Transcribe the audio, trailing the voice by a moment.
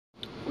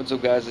What's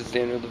up, guys? It's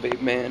Daniel the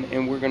Vape Man,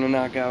 and we're gonna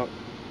knock out,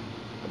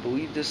 I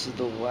believe this is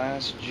the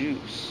last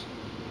juice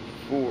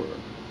for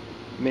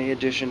May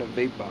edition of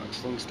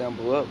VapeBox. Links down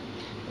below.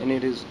 And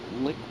it is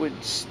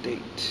Liquid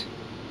State.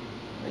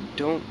 I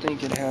don't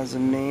think it has a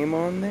name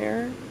on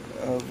there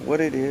of what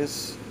it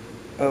is.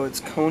 Oh, it's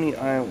Coney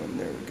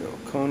Island. There we go.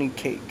 Coney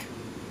Cake.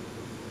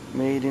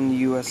 Made in the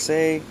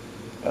USA.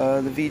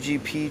 The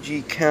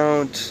VGPG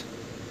count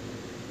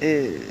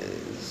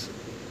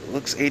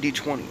looks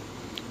 80-20.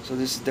 So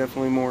this is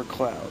definitely more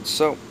clouds.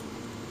 So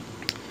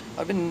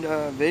I've been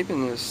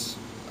vaping this.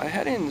 I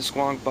had it in the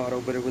squonk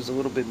bottle, but it was a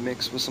little bit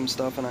mixed with some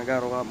stuff, and I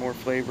got a lot more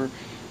flavor.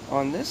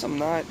 On this, I'm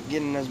not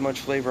getting as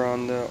much flavor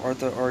on the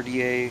Outta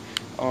RDA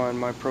on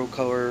my Pro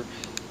Color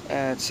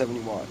at 70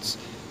 watts.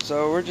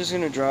 So we're just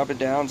going to drop it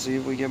down, see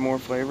if we get more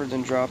flavor,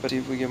 then drop it, see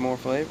if we get more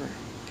flavor.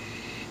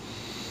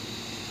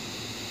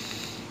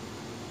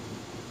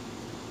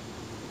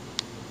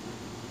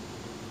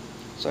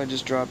 So I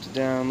just dropped it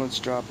down. Let's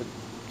drop it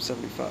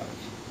 75.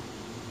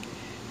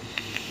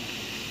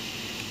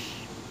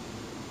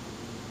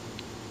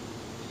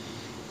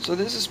 So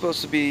this is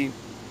supposed to be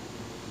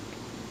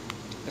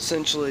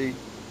essentially,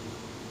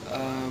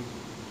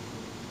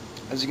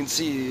 as you can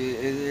see,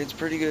 it's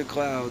pretty good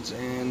clouds,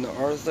 and the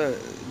Outta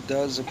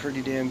does a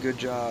pretty damn good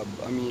job.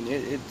 I mean,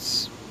 it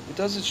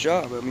does its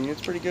job. I mean,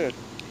 it's pretty good.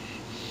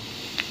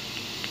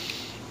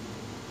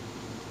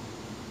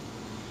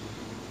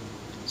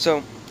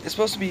 So it's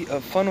supposed to be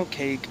a funnel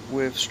cake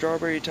with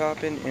strawberry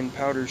topping and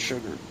powdered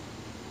sugar.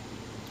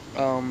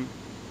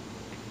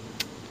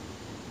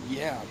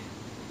 Yeah.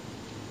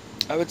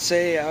 I would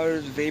say out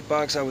of the vape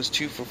box, I was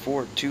 2 for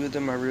 4. 2 of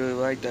them I really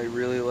liked. I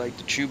really liked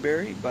the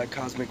Chewberry by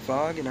Cosmic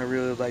Fog, and I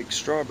really liked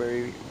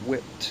Strawberry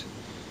Whipped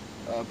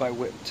by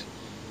Whipped.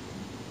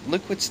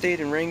 Liquid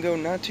State and Rango,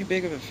 not too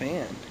big of a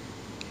fan.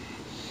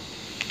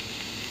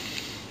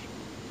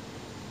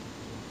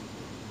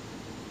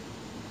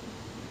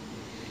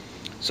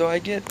 So I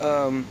get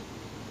kind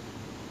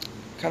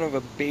of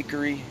a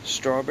bakery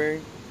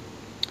strawberry.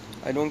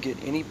 I don't get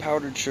any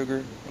powdered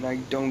sugar, and I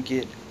don't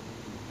get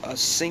a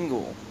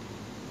single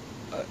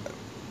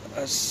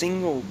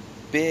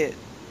bit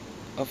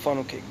of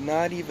funnel cake,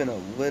 not even a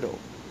little,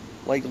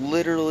 like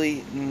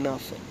literally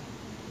nothing,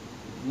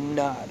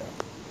 nada.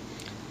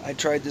 I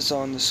tried this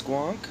on the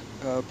squonk,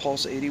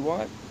 Pulse 80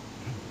 watt,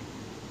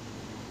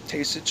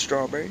 tasted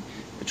strawberry.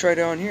 I tried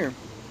it on here,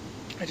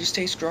 I just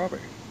taste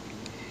strawberry.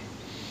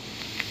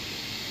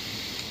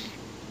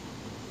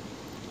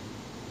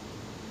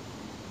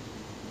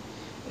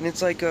 And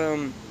it's like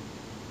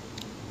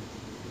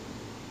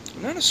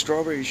not a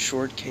strawberry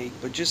shortcake,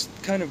 but just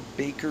kind of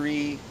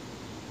bakery,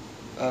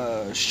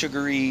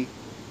 sugary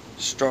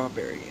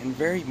strawberry, and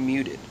very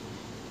muted.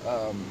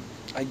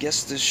 I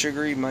guess the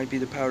sugary might be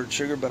the powdered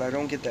sugar, but I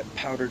don't get that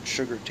powdered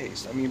sugar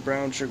taste. I mean,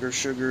 brown sugar,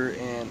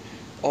 and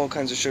all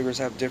kinds of sugars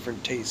have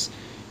different tastes.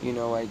 You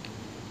know, like,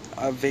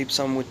 I've vaped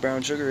some with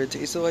brown sugar, it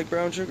tasted like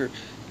brown sugar.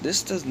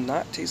 This does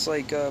not taste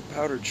like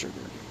powdered sugar.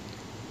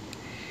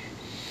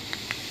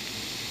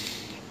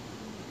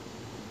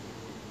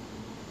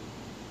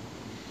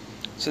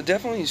 So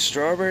definitely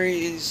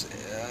strawberries,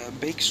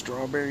 baked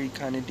strawberry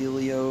kind of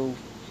dealio.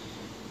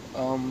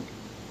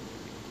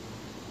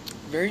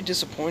 Very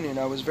disappointed.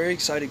 I was very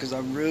excited because I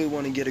really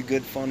want to get a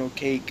good funnel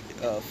cake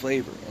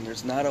flavor, and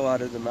there's not a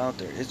lot of them out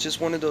there. It's just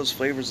one of those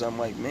flavors I'm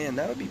like, man,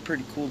 that would be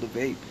pretty cool to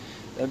vape.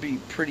 That'd be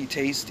pretty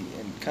tasty,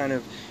 and kind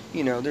of,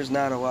 you know, there's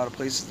not a lot of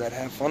places that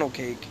have funnel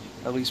cake,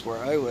 at least where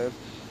I live.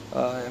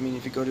 I mean,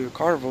 if you go to a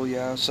carnival,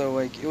 yeah, so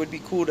like it would be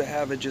cool to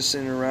have it just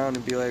sitting around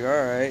and be like, all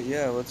right,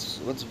 yeah, let's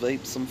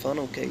vape some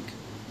funnel cake.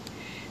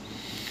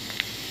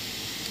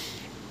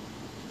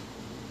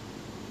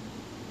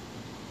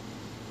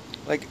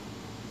 Like,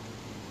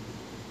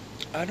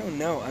 I don't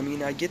know. I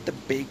mean, I get the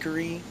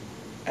bakery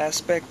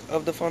aspect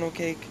of the funnel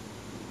cake,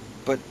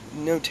 but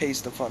no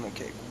taste of funnel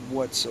cake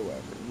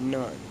whatsoever,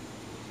 none.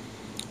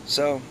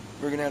 So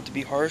we're gonna have to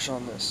be harsh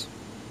on this,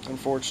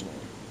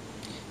 unfortunately.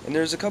 And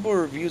there's a couple of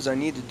reviews I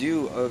need to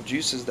do of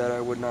juices that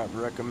I would not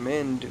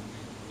recommend.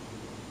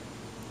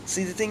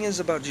 See, the thing is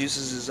about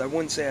juices is I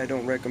wouldn't say I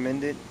don't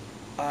recommend it.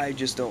 I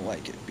just don't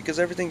like it. Because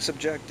everything's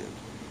subjective.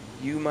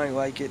 You might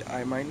like it,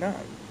 I might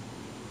not.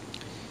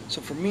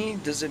 So for me,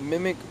 does it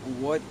mimic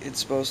what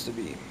it's supposed to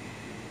be?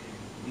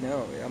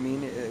 No. I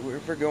mean,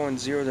 if we're going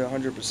 0 to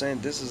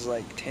 100%, this is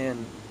like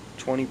 10,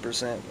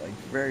 20%, like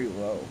very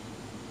low.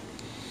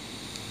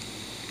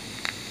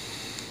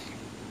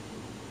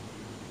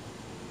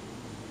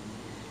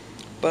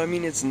 But I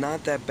mean, it's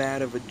not that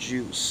bad of a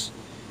juice.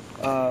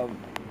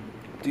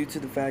 Due to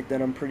the fact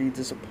that I'm pretty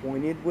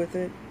disappointed with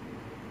it,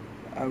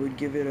 I would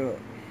give it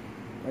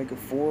like a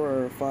 4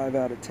 or a 5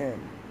 out of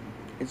 10.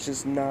 It's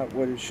just not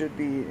what it should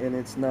be, and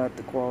it's not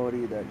the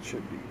quality that it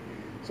should be.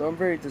 So I'm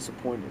very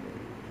disappointed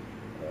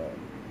in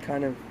it.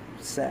 Kind of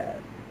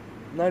sad.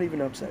 Not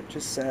even upset,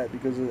 just sad,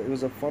 because it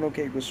was a funnel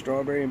cake with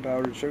strawberry and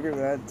powdered sugar.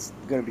 That's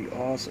gonna be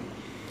awesome.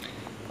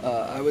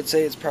 I would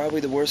say it's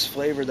probably the worst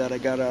flavor that I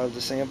got out of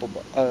the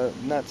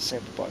not the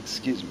sample box,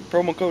 excuse me,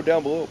 promo code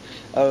down below,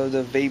 out of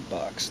the vape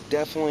box.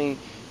 Definitely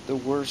the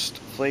worst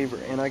flavor,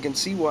 and I can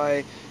see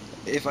why.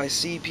 If I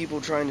see people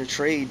trying to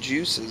trade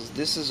juices,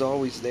 this is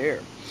always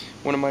there.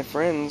 One of my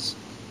friends,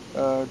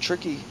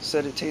 Tricky,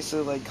 said it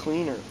tasted like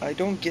cleaner. I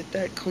don't get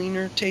that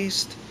cleaner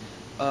taste.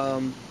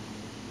 Um,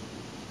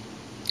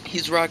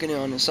 he's rocking it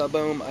on a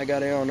Sub-Ohm. I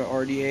got it on an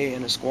RDA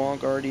and a Squonk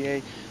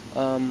RDA.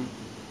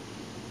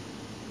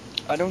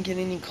 I don't get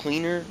any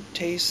cleaner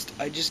taste.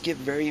 I just get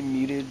very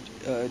muted,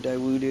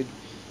 diluted,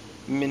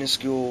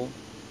 minuscule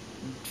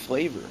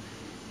flavor.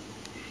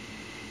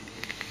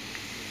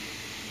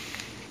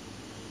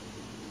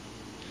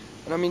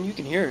 And I mean, you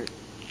can hear it.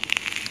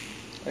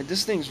 Like,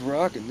 this thing's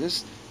rocking.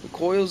 The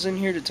coils in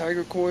here, the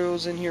Tiger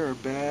coils in here are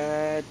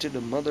bad to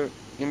the mother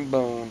in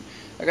bone.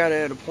 I got it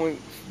at a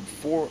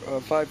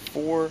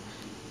 0.54,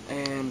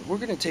 and we're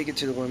gonna take it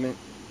to the limit.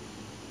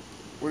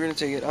 We're gonna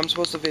take it. I'm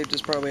supposed to vape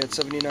this probably at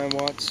 79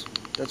 watts.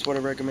 That's what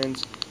it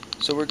recommends.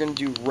 So we're gonna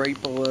do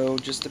right below,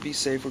 just to be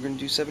safe. We're gonna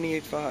do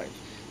 78.5.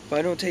 If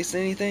I don't taste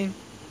anything,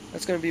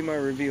 that's gonna be my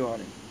review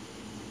on it.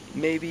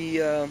 Maybe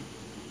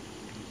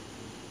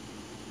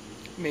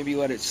maybe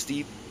let it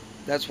steep.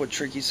 That's what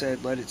Tricky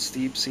said. Let it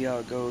steep. See how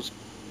it goes.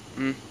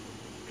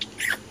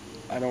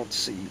 I don't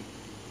see.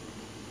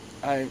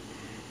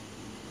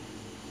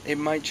 It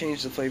might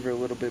change the flavor a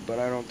little bit, but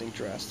I don't think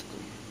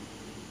drastically.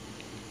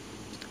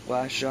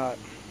 Last shot.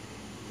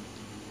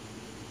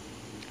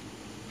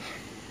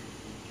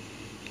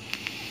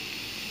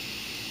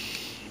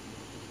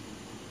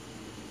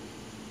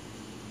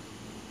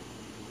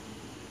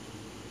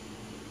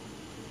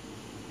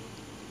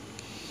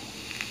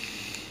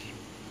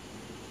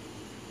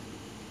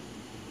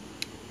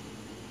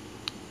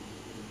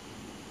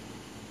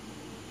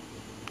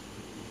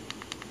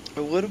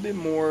 A little bit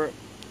more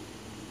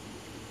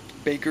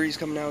bakeries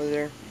coming out of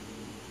there.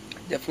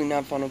 Definitely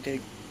not funnel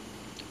cake,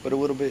 but a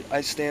little bit.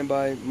 I stand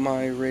by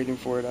my rating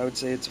for it. I would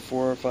say it's a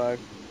 4 or 5.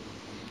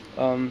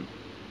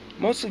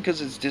 Mostly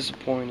because it's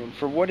disappointing.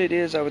 For what it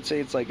is, I would say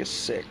it's like a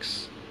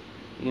 6.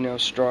 You know,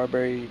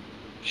 strawberry,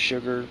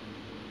 sugar,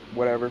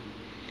 whatever.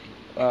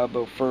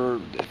 But for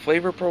the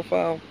flavor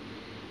profile,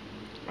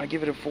 I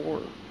give it a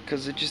 4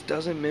 because it just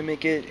doesn't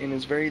mimic it, and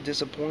it's very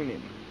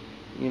disappointing.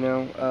 You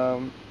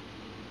know,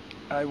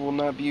 I will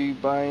not be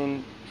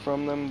buying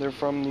from them. They're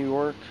from New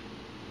York.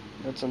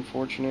 That's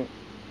unfortunate.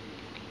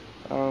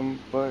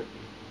 But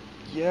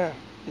yeah,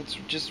 it's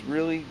just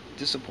really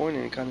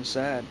disappointing and kind of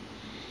sad.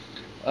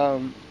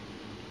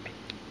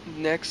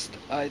 Next,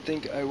 I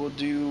think I will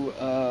do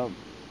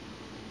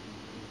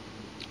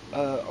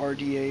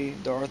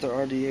RDA, the Arthur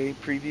RDA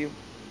preview.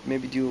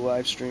 Maybe do a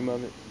live stream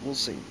of it. We'll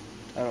see.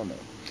 I don't know.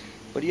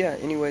 But yeah,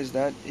 anyways,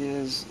 that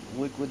is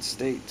Liquid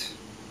State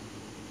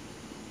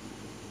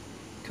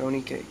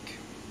Coney cake.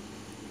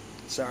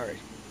 Sorry,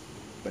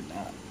 but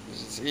not.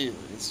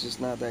 It's just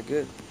not that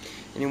good.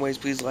 Anyways,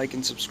 please like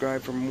and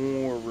subscribe for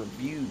more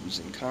reviews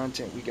and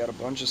content. We got a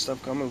bunch of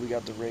stuff coming. We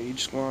got the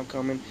Rage Squad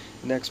coming.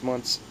 Next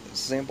month's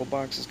sample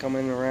box is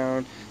coming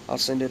around. I'll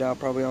send it out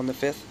probably on the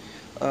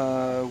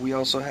 5th. We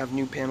also have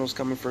new panels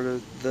coming for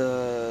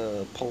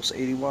the Pulse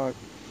 80 watt.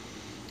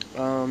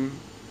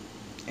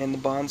 And the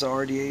Bonza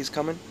RDA is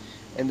coming.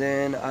 And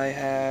then I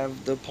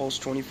have the Pulse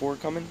 24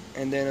 coming.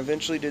 And then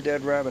eventually the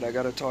Dead Rabbit. I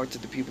got to talk to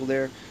the people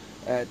there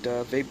at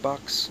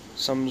VapeBox.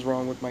 Something's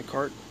wrong with my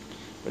cart.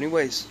 But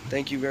anyways,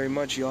 thank you very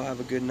much. Y'all have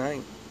a good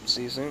night.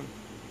 See you soon.